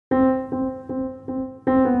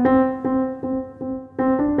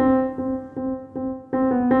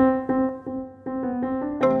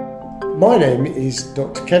My name is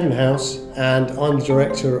Dr. Kevin House and I'm the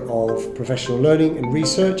Director of Professional Learning and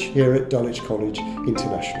Research here at Dulwich College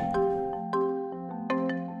International.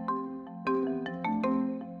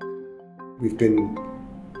 We've been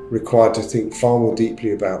required to think far more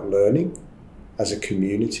deeply about learning as a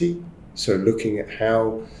community, so looking at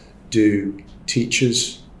how do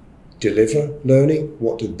teachers deliver learning,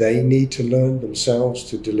 what do they need to learn themselves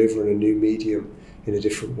to deliver in a new medium in a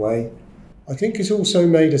different way. I think it's also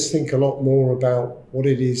made us think a lot more about what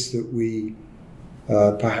it is that we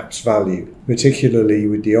perhaps value, particularly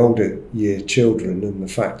with the older year children and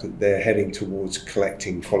the fact that they're heading towards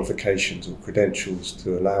collecting qualifications or credentials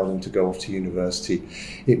to allow them to go off to university.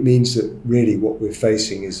 It means that really what we're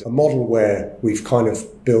facing is a model where we've kind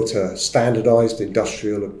of built a standardised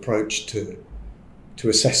industrial approach to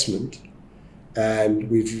assessment, and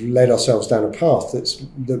we've led ourselves down a path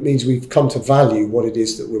that means we've come to value what it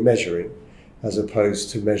is that we're measuring as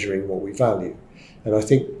opposed to measuring what we value. And I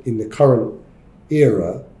think in the current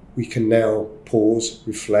era, we can now pause,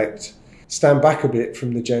 reflect, stand back a bit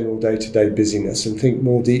from the general day-to-day busyness and think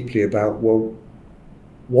more deeply about, well,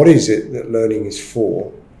 what is it that learning is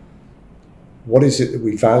for? What is it that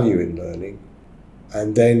we value in learning?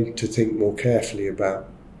 And then to think more carefully about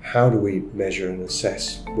how do we measure and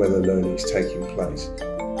assess whether learning is taking place.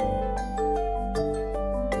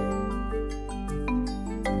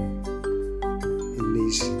 In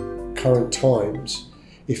these current times,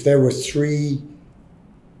 if there were three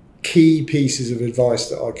key pieces of advice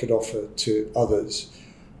that I could offer to others,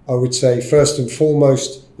 I would say first and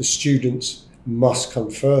foremost, the students must come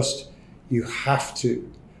first. You have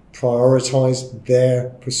to prioritise their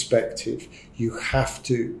perspective. You have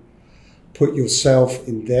to put yourself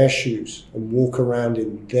in their shoes and walk around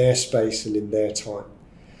in their space and in their time.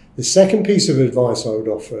 The second piece of advice I would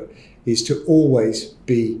offer is to always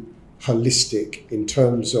be holistic in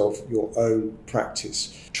terms of your own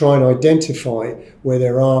practice. Try and identify where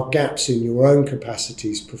there are gaps in your own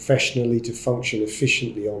capacities professionally to function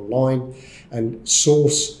efficiently online, and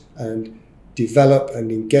source and develop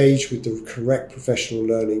and engage with the correct professional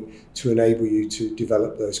learning to enable you to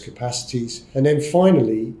develop those capacities. And then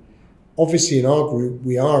finally, obviously in our group,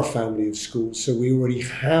 we are a family of schools, so we already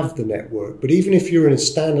have the network. But even if you're in a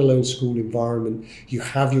standalone school environment, you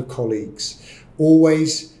have your colleagues.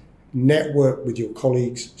 Always network with your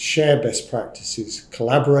colleagues, share best practices,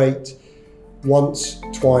 collaborate once,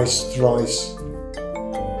 twice, thrice.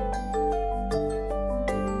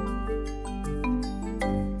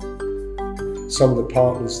 Some of the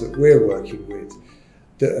partners that we're working with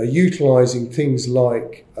that are utilising things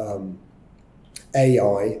like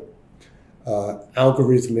AI,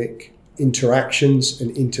 algorithmic interactions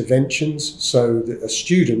and interventions, so that a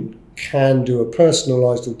student can do a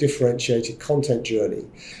personalised or differentiated content journey,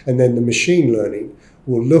 and then the machine learning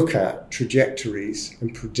will look at trajectories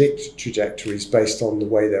and predict trajectories based on the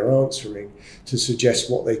way they're answering to suggest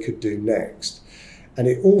what they could do next. And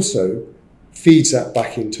it also feeds that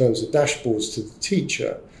back in terms of dashboards to the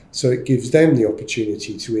teacher, so it gives them the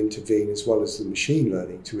opportunity to intervene as well as the machine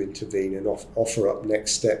learning to intervene and offer up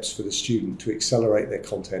next steps for the student to accelerate their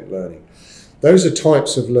content learning. Those are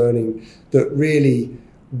types of learning that really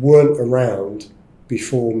weren't around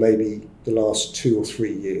before maybe the last 2 or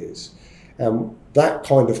 3 years. That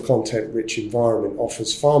kind of content-rich environment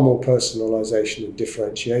offers far more personalisation and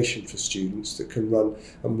differentiation for students that can run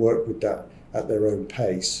and work with that at their own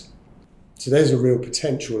pace. So there's a real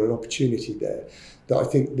potential and opportunity there that I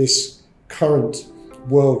think this current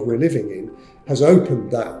world we're living in has opened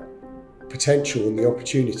that potential and the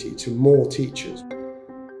opportunity to more teachers.